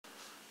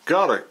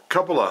Got a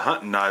couple of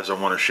hunting knives I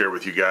want to share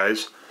with you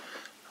guys.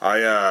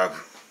 I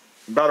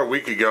about a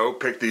week ago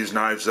picked these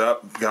knives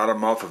up, got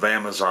them off of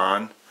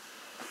Amazon.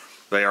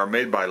 They are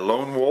made by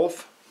Lone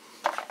Wolf.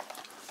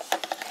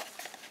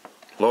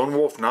 Lone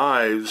Wolf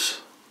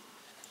knives,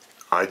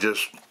 I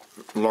just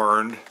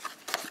learned,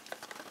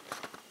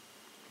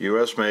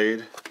 US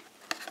made.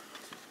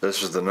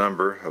 This is the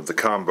number of the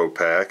combo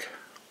pack.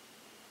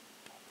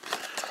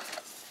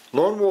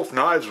 Lone Wolf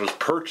knives was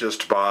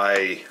purchased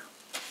by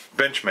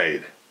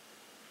Benchmade.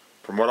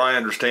 From what I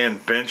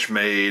understand,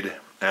 Benchmade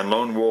and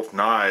Lone Wolf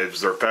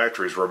knives, their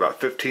factories were about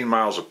 15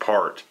 miles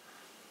apart,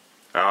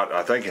 out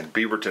I think in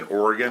Beaverton,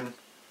 Oregon.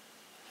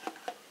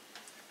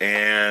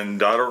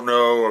 And I don't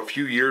know, a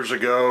few years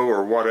ago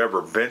or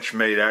whatever,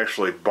 Benchmade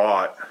actually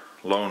bought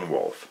Lone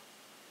Wolf.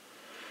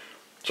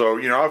 So,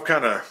 you know, I've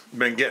kind of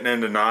been getting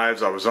into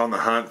knives. I was on the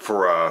hunt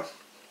for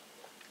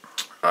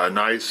a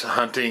nice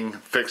hunting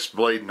fixed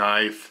blade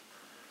knife,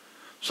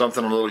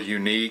 something a little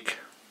unique.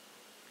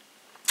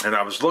 And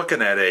I was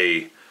looking at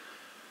a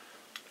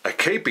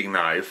caping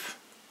knife.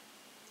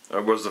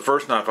 It was the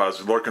first knife I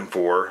was looking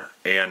for,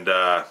 and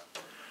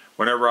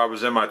whenever I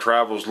was in my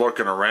travels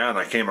looking around,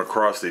 I came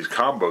across these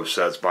combo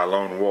sets by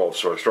Lone Wolf.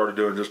 So I started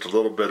doing just a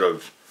little bit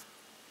of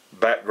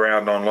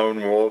background on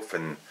Lone Wolf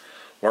and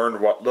learned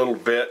what little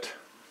bit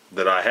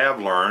that I have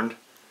learned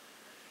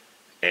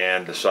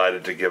and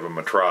decided to give them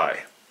a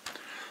try.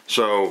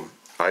 So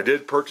I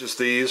did purchase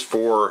these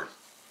for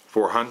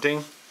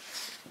hunting.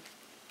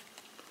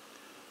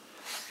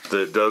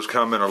 That does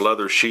come in a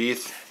leather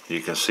sheath. You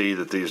can see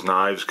that these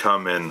knives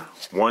come in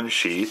one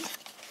sheath.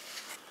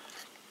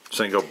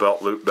 Single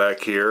belt loop back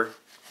here.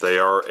 They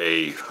are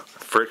a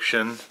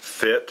friction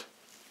fit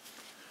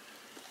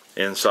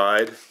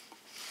inside.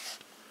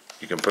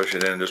 You can push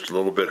it in just a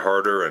little bit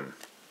harder and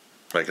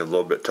make it a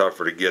little bit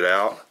tougher to get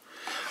out.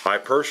 I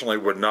personally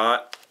would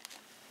not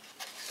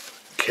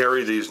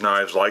carry these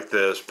knives like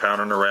this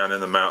pounding around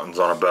in the mountains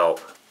on a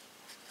belt.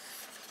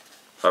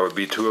 I would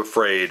be too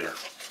afraid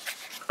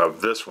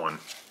of this one,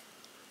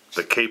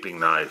 the caping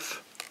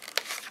knife,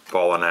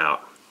 falling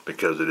out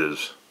because it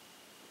is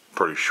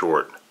pretty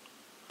short.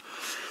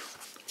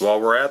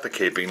 While we're at the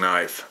caping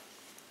knife,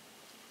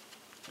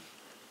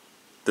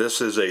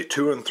 this is a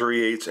 2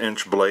 3/8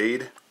 inch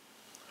blade.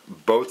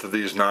 Both of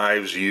these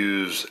knives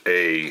use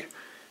a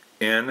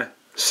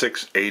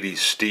N680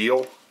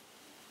 steel.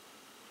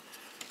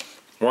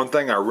 One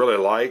thing I really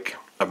like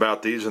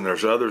about these, and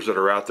there's others that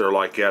are out there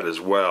like that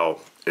as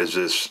well, is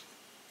this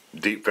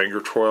deep finger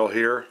choil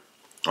here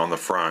on the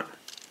front.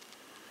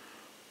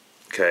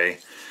 Okay,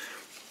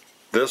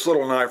 this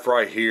little knife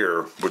right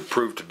here would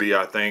prove to be,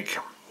 I think,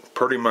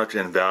 pretty much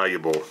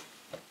invaluable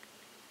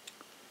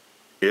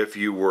if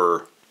you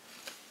were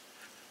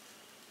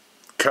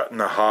cutting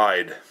the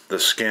hide, the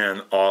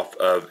skin off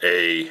of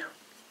a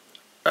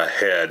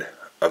head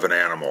of an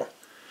animal.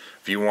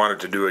 If you wanted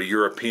to do a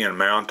European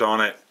mount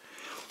on it,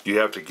 you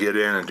have to get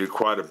in and do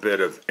quite a bit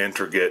of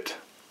intricate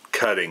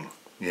cutting,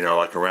 you know,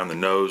 like around the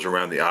nose,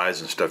 around the eyes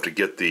and stuff, to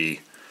get the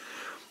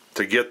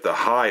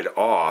hide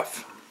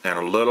off. And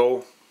a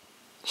little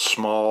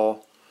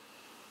small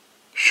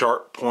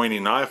sharp pointy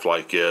knife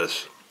like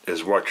this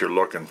is what you're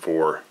looking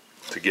for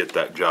to get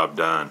that job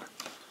done.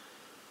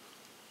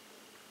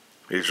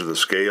 These are the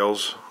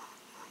scales.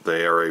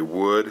 They are a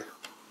wood.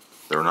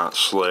 They're not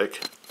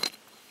slick.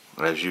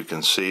 As you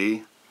can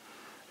see,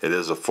 it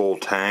is a full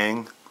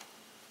tang.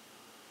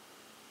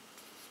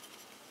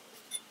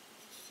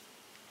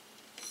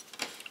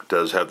 It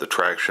does have the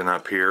traction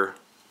up here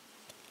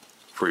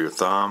for your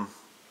thumb.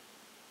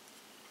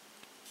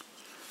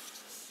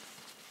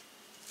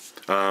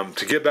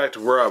 To get back to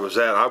where I was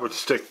at, I would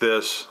stick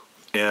this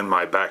in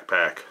my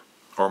backpack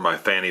or my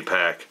fanny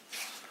pack.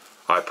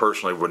 I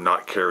personally would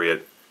not carry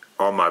it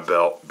on my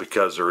belt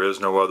because there is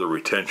no other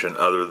retention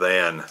other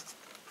than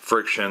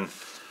friction,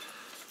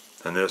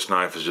 and this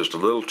knife is just a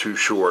little too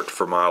short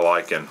for my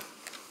liking.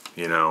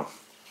 You know,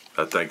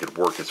 I think it'd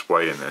work its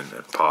way and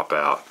pop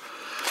out.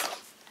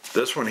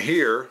 This one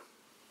here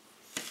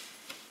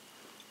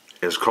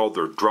is called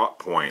their drop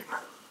point.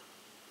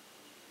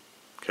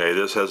 Okay,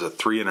 this has a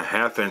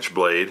 3.5 inch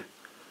blade,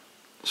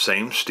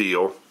 same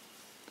steel.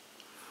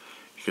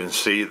 You can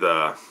see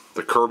the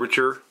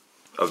curvature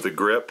of the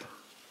grip,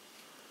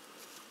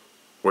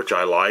 which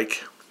I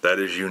like. That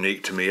is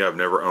unique to me. I've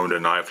never owned a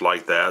knife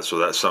like that, so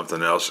that's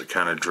something else that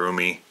kind of drew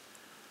me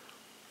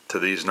to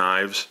these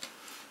knives.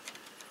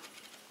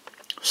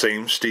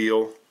 Same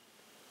steel.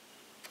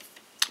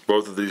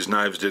 Both of these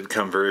knives did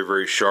come very,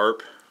 very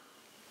sharp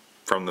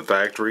from the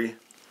factory.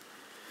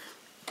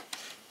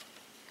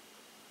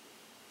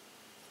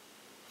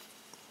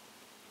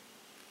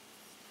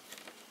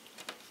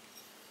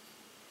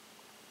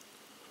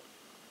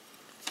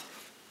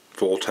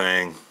 Full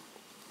tang.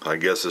 I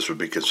guess this would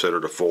be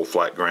considered a full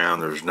flat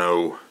ground. There's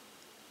no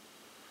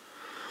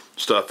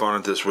stuff on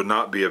it. This would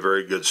not be a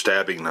very good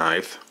stabbing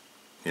knife.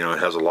 You know, it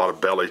has a lot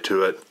of belly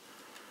to it.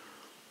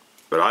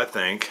 But I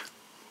think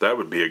that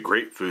would be a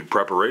great food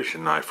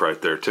preparation knife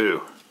right there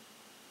too.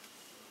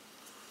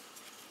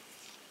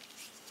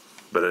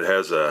 but it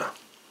has a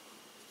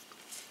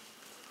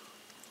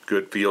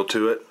good feel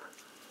to it.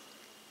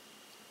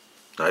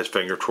 Nice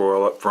finger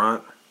twirl up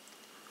front.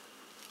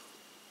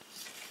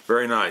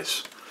 Very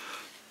nice.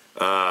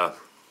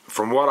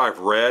 From what I've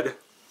read,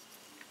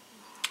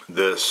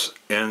 this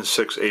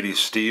N680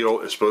 steel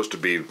is supposed to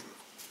be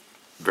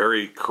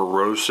very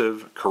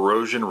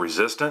corrosion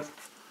resistant.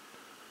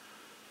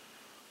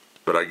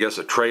 But I guess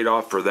a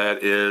trade-off for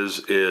that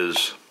is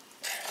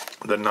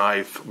the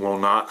knife will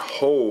not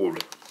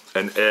hold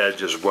an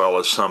edge as well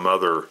as some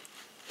other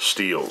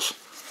steels.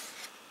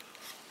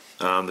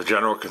 The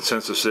general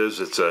consensus is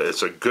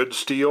it's a good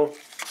steel.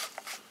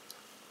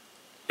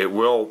 It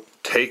will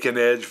take an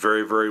edge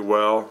very, very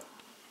well.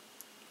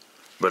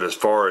 But as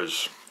far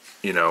as,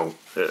 you know,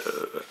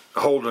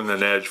 holding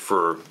an edge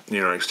for,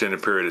 you know, an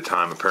extended period of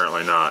time,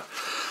 apparently not.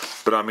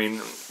 But I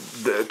mean,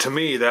 to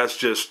me, that's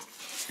just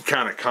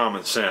kind of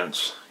common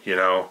sense, you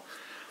know.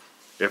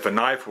 If a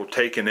knife will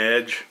take an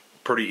edge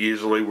pretty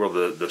easily, well,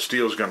 the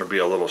steel is going to be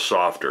a little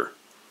softer.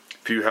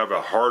 If you have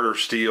a harder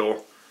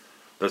steel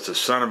that's a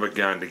son of a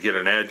gun to get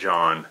an edge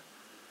on,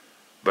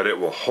 but it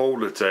will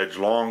hold its edge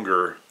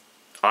longer,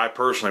 I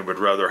personally would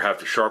rather have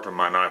to sharpen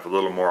my knife a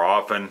little more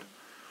often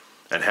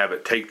and have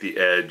it take the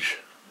edge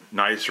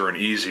nicer and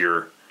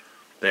easier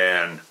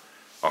than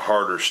a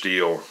harder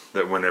steel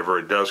that whenever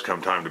it does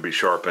come time to be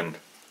sharpened,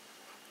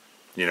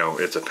 you know,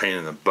 it's a pain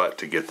in the butt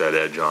to get that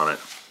edge on it.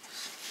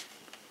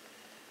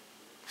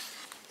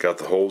 Got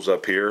the holes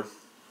up here.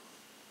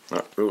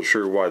 Not real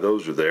sure why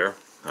those are there.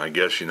 I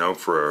guess, you know,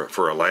 for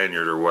a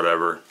lanyard or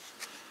whatever.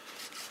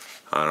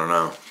 I don't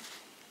know.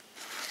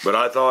 But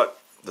I thought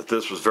that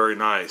this was very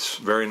nice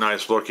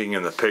looking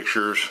in the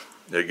pictures.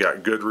 It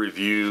got good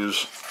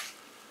reviews,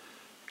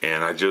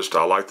 and I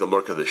like the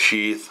look of the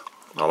sheath.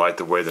 I like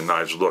the way the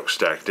knives look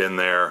stacked in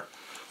there.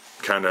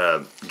 Kind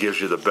of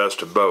gives you the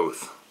best of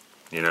both.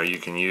 You know, you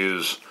can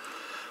use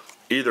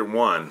either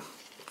one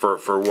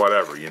for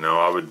whatever. You know,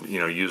 I would, you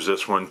know, use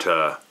this one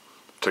to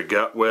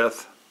gut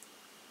with.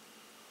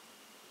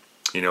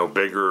 You know,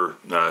 bigger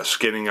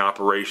skinning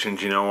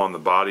operations, you know, on the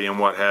body and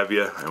what have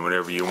you. And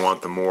whenever you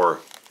want the more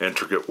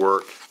intricate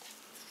work,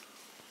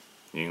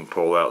 you can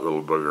pull that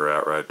little booger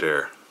out right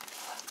there.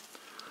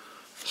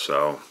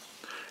 So,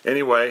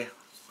 anyway,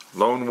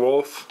 Lone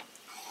Wolf,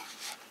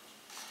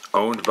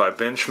 owned by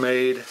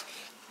Benchmade.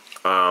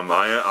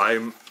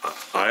 I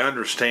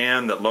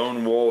understand that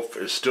Lone Wolf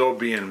is still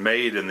being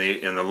made in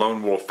the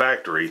Lone Wolf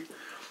factory,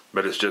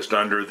 but it's just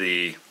under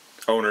the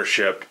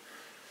ownership,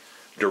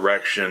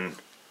 direction,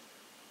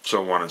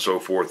 so on and so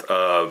forth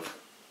of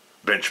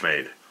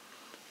Benchmade.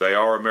 They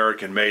are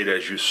American made,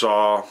 as you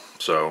saw,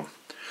 so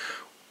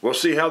we'll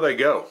see how they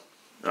go.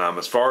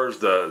 As far as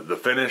the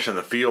finish and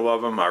the feel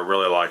of them, I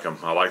really like them.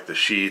 I like the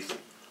sheath,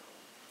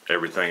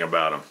 everything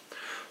about them.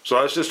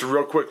 So that's just a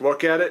real quick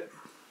look at it.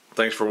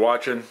 Thanks for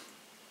watching.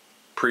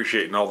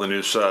 Appreciating all the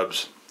new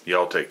subs.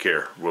 Y'all take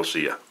care. We'll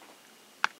see ya.